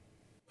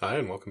Hi,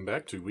 and welcome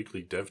back to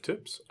Weekly Dev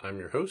Tips. I'm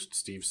your host,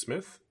 Steve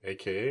Smith,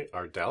 aka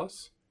R.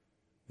 Dallas.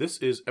 This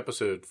is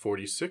episode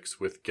 46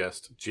 with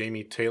guest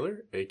Jamie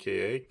Taylor,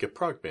 aka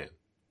Geprogman.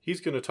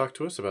 He's going to talk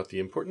to us about the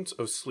importance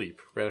of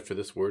sleep right after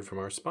this word from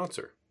our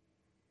sponsor.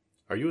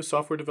 Are you a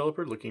software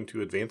developer looking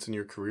to advance in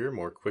your career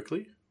more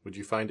quickly? Would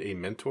you find a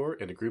mentor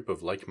and a group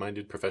of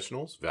like-minded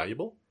professionals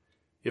valuable?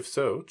 If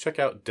so, check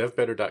out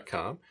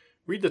devbetter.com,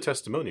 read the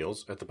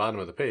testimonials at the bottom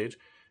of the page,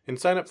 and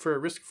sign up for a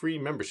risk-free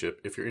membership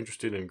if you're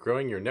interested in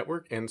growing your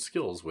network and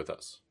skills with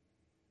us.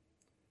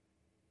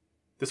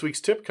 This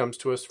week's tip comes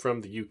to us from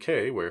the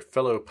UK, where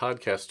fellow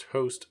podcast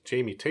host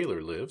Jamie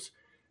Taylor lives.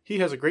 He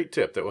has a great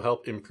tip that will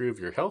help improve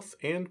your health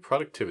and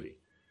productivity.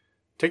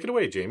 Take it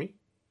away, Jamie.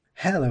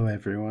 Hello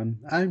everyone,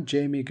 I'm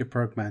Jamie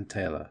Geprogman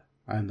Taylor.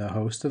 I'm the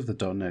host of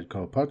the .NET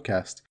Core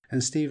podcast,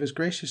 and Steve has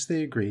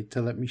graciously agreed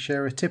to let me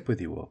share a tip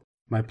with you all.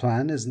 My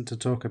plan isn't to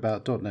talk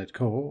about .NET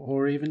Core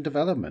or even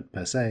development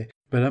per se,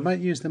 but I might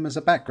use them as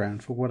a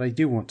background for what I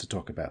do want to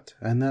talk about,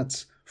 and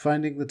that's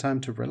finding the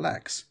time to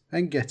relax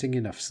and getting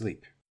enough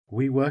sleep.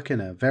 We work in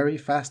a very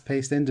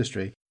fast-paced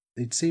industry.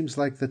 It seems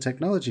like the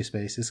technology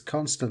space is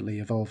constantly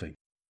evolving.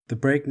 The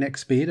breakneck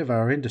speed of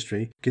our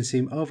industry can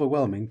seem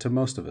overwhelming to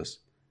most of us,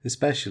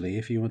 especially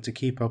if you want to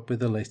keep up with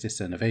the latest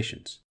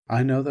innovations.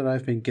 I know that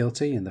I've been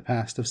guilty in the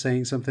past of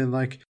saying something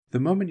like, the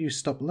moment you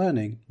stop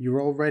learning,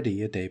 you're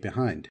already a day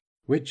behind,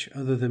 which,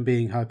 other than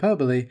being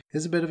hyperbole,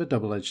 is a bit of a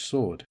double-edged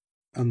sword.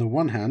 On the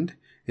one hand,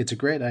 it's a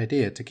great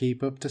idea to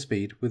keep up to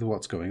speed with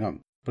what's going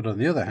on, but on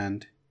the other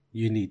hand,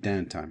 you need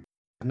downtime.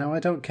 Now, I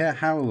don't care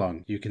how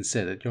long you can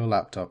sit at your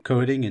laptop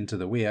coding into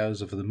the wee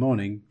hours of the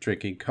morning,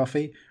 drinking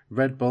coffee,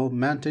 Red Bull,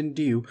 Mountain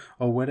Dew,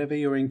 or whatever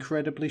your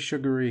incredibly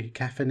sugary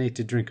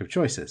caffeinated drink of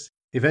choice is.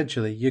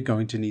 Eventually, you're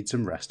going to need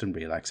some rest and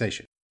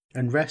relaxation.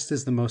 And rest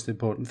is the most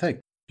important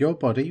thing. Your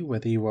body,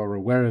 whether you are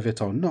aware of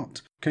it or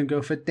not, can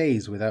go for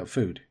days without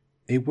food.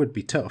 It would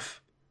be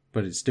tough,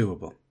 but it's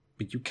doable.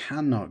 But you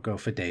cannot go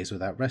for days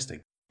without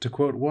resting. To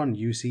quote one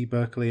UC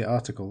Berkeley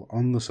article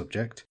on the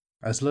subject,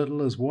 as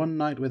little as one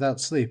night without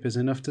sleep is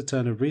enough to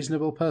turn a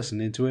reasonable person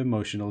into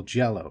emotional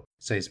jello,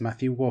 says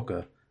Matthew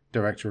Walker,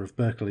 director of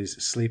Berkeley's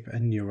Sleep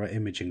and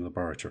Neuroimaging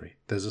Laboratory.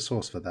 There's a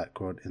source for that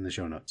quote in the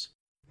show notes.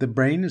 The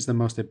brain is the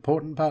most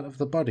important part of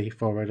the body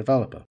for a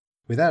developer.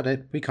 Without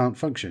it, we can't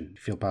function,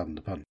 if you'll pardon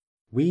the pun.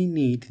 We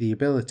need the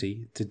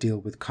ability to deal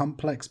with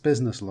complex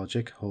business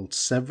logic, hold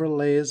several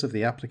layers of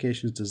the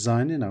application's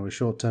design in our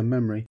short-term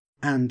memory,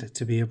 and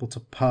to be able to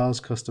parse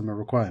customer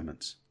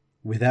requirements.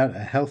 Without a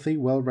healthy,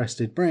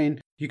 well-rested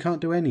brain, you can't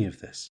do any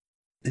of this.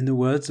 In the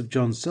words of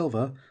John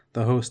Silver,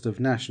 the host of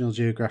National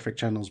Geographic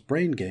Channel's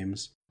Brain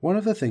Games, one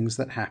of the things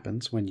that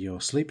happens when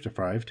you're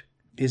sleep-deprived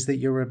is that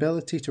your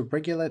ability to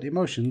regulate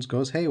emotions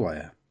goes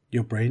haywire.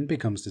 Your brain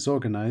becomes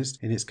disorganized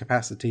in its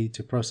capacity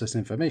to process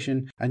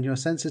information, and your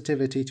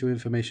sensitivity to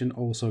information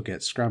also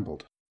gets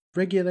scrambled.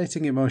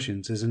 Regulating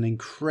emotions is an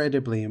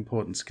incredibly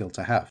important skill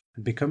to have,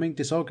 and becoming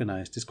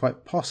disorganized is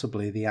quite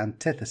possibly the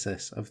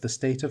antithesis of the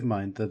state of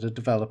mind that a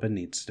developer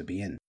needs to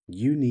be in.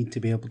 You need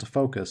to be able to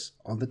focus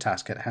on the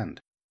task at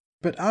hand.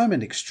 But I'm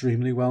an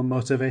extremely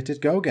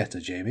well-motivated go-getter,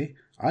 Jamie.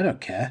 I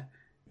don't care.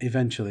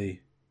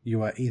 Eventually,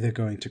 you are either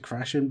going to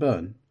crash and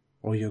burn,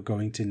 or you're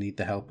going to need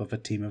the help of a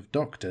team of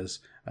doctors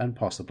and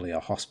possibly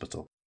a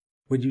hospital.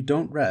 When you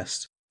don't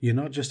rest, you're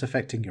not just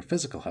affecting your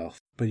physical health,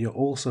 but you're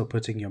also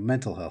putting your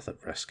mental health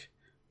at risk.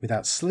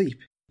 Without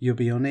sleep, you'll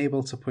be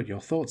unable to put your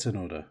thoughts in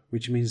order,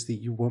 which means that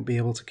you won't be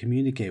able to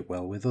communicate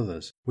well with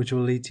others, which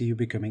will lead to you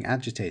becoming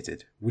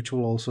agitated, which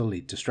will also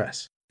lead to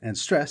stress. And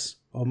stress,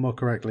 or more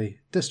correctly,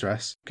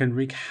 distress, can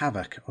wreak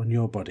havoc on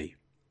your body.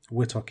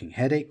 We're talking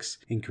headaches,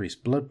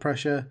 increased blood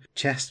pressure,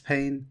 chest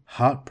pain,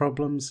 heart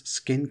problems,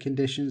 skin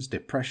conditions,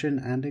 depression,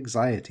 and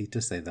anxiety,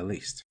 to say the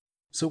least.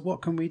 So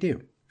what can we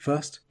do?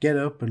 First, get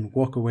up and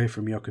walk away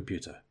from your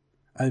computer.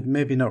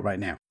 Maybe not right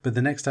now, but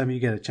the next time you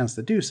get a chance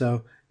to do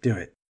so, do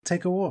it.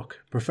 Take a walk,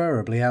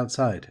 preferably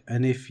outside,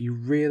 and if you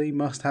really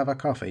must have a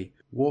coffee,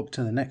 walk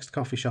to the next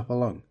coffee shop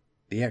along.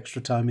 The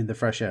extra time in the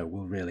fresh air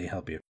will really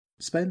help you.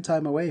 Spend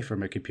time away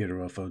from a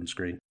computer or phone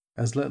screen.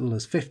 As little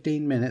as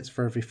 15 minutes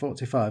for every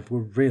 45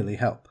 will really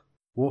help.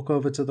 Walk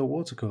over to the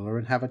water cooler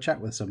and have a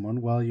chat with someone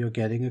while you're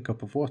getting a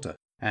cup of water.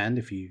 And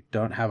if you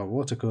don't have a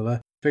water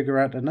cooler, figure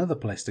out another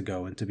place to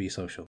go and to be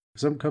social.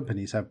 Some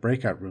companies have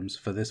breakout rooms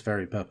for this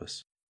very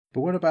purpose.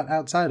 But what about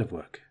outside of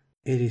work?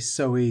 It is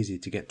so easy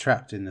to get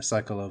trapped in the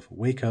cycle of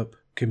wake up,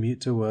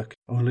 commute to work,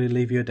 only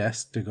leave your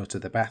desk to go to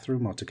the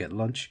bathroom or to get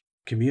lunch,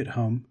 commute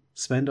home,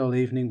 spend all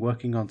evening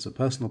working on some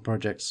personal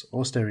projects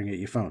or staring at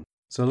your phone.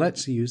 So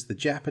let's use the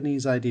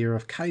Japanese idea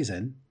of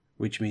Kaizen,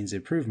 which means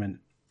improvement,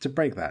 to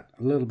break that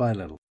little by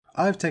little.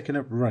 I've taken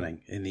up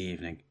running in the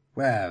evening.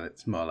 Well,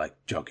 it's more like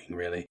jogging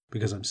really,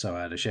 because I'm so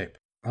out of shape.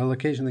 I'll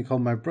occasionally call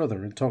my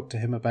brother and talk to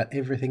him about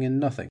everything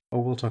and nothing,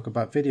 or we'll talk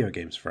about video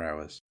games for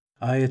hours.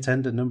 I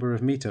attend a number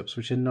of meetups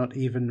which are not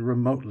even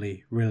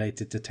remotely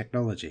related to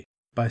technology.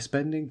 By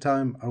spending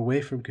time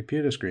away from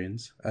computer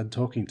screens and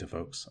talking to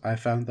folks, I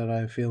found that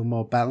I feel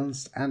more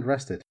balanced and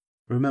rested.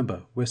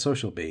 Remember, we're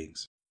social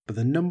beings. But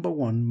the number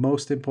one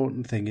most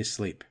important thing is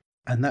sleep.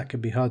 And that can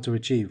be hard to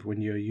achieve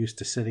when you're used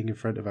to sitting in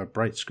front of a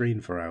bright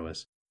screen for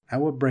hours.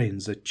 Our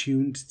brains are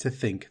tuned to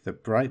think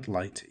that bright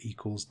light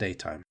equals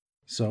daytime.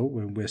 So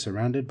when we're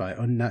surrounded by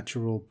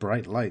unnatural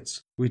bright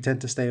lights, we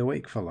tend to stay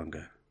awake for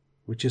longer.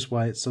 Which is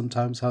why it's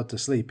sometimes hard to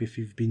sleep if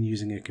you've been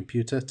using a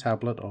computer,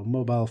 tablet, or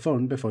mobile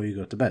phone before you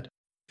go to bed.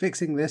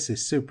 Fixing this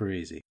is super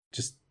easy.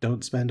 Just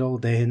don't spend all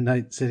day and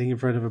night sitting in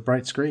front of a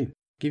bright screen.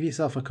 Give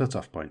yourself a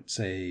cutoff point,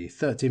 say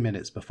 30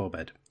 minutes before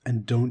bed,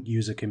 and don't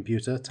use a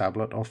computer,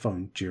 tablet, or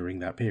phone during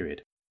that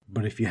period.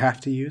 But if you have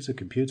to use a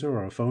computer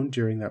or a phone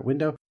during that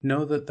window,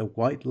 know that the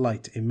white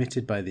light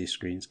emitted by these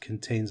screens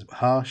contains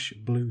harsh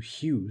blue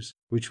hues,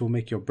 which will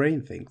make your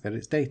brain think that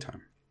it's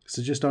daytime.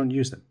 So just don't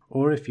use them.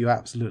 Or if you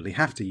absolutely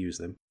have to use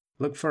them,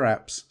 look for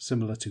apps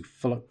similar to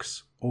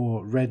Flux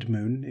or Red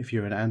Moon if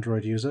you're an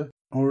Android user,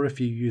 or if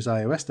you use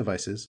iOS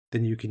devices,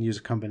 then you can use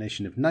a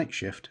combination of Night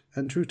Shift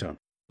and True Tone.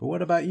 But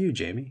what about you,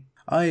 Jamie?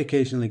 I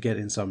occasionally get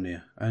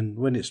insomnia, and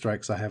when it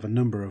strikes I have a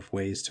number of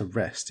ways to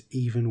rest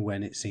even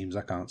when it seems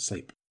I can't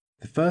sleep.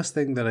 The first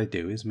thing that I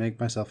do is make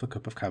myself a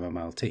cup of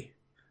chamomile tea.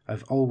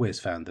 I've always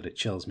found that it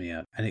chills me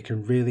out, and it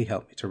can really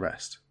help me to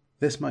rest.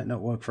 This might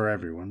not work for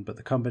everyone, but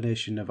the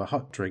combination of a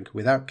hot drink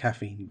without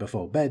caffeine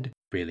before bed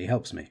really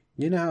helps me.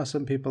 You know how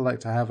some people like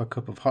to have a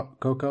cup of hot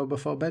cocoa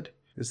before bed?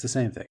 It's the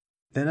same thing.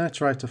 Then I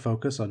try to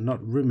focus on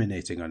not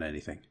ruminating on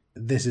anything.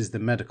 This is the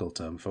medical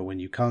term for when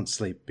you can't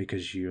sleep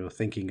because you're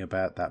thinking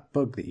about that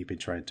bug that you've been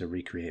trying to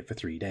recreate for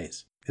 3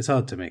 days. It's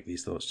hard to make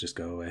these thoughts just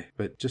go away,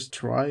 but just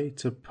try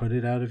to put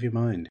it out of your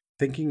mind.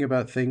 Thinking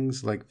about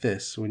things like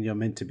this when you're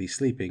meant to be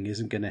sleeping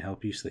isn't going to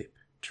help you sleep.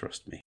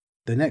 Trust me.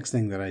 The next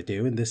thing that I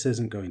do, and this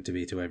isn't going to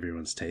be to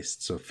everyone's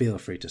taste, so feel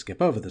free to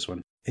skip over this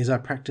one, is I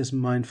practice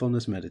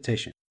mindfulness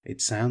meditation.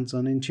 It sounds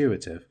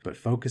unintuitive, but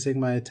focusing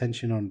my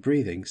attention on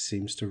breathing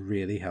seems to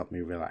really help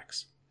me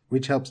relax,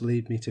 which helps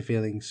lead me to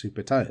feeling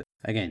super tired.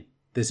 Again,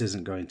 this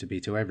isn't going to be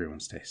to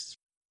everyone's tastes.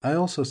 I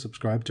also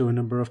subscribe to a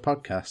number of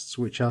podcasts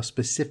which are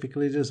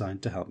specifically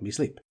designed to help me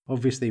sleep.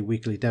 Obviously,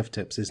 Weekly Dev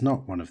Tips is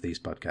not one of these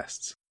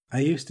podcasts. I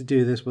used to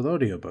do this with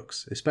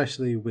audiobooks,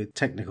 especially with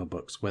technical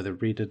books where the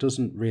reader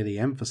doesn't really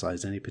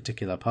emphasize any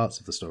particular parts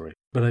of the story,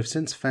 but I've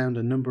since found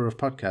a number of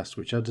podcasts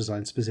which are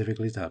designed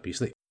specifically to help you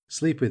sleep.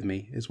 Sleep With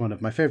Me is one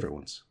of my favorite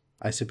ones.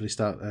 I simply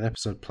start an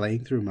episode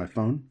playing through my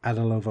phone, at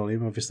a low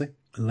volume obviously,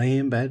 lay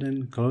in bed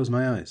and close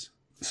my eyes.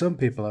 Some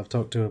people I've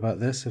talked to about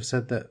this have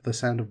said that the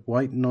sound of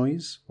white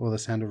noise or the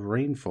sound of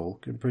rainfall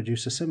can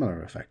produce a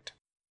similar effect.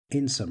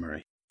 In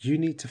summary, you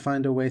need to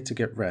find a way to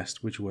get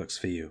rest which works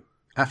for you.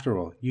 After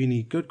all, you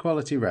need good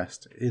quality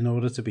rest in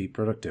order to be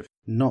productive,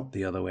 not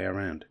the other way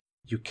around.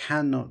 You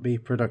cannot be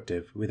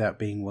productive without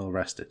being well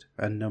rested,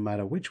 and no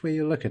matter which way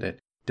you look at it,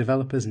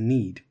 developers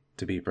need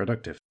to be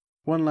productive.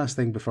 One last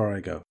thing before I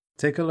go.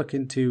 Take a look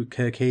into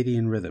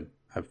circadian rhythm.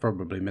 I've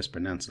probably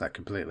mispronounced that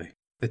completely.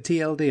 The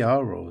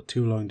TLDR, or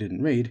too long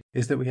didn't read,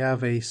 is that we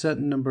have a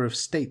certain number of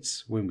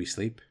states when we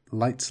sleep: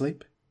 light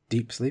sleep,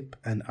 deep sleep,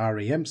 and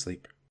REM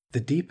sleep.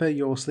 The deeper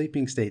your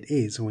sleeping state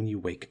is when you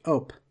wake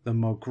up, the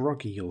more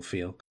groggy you'll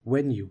feel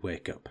when you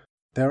wake up.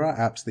 There are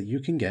apps that you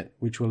can get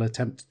which will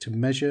attempt to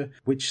measure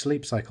which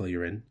sleep cycle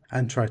you're in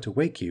and try to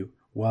wake you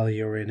while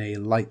you're in a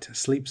light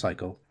sleep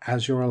cycle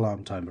as your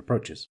alarm time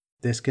approaches.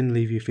 This can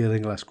leave you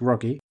feeling less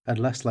groggy and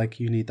less like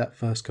you need that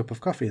first cup of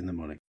coffee in the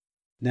morning.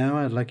 Now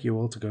I'd like you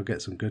all to go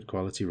get some good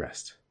quality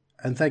rest.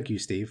 And thank you,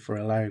 Steve, for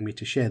allowing me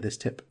to share this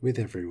tip with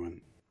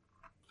everyone.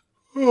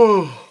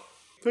 Oh,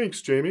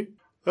 thanks, Jamie.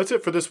 That's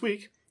it for this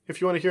week. If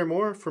you want to hear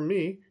more from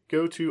me,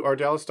 go to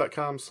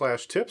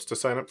rdallas.com/tips to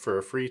sign up for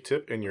a free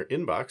tip in your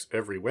inbox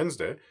every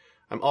Wednesday.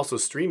 I'm also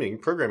streaming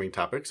programming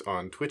topics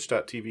on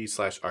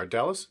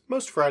twitch.tv/rdallas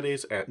most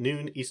Fridays at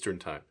noon Eastern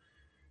Time.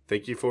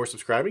 Thank you for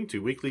subscribing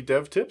to Weekly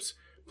Dev Tips.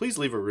 Please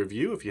leave a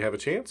review if you have a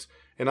chance,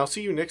 and I'll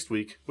see you next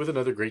week with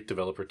another great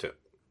developer tip.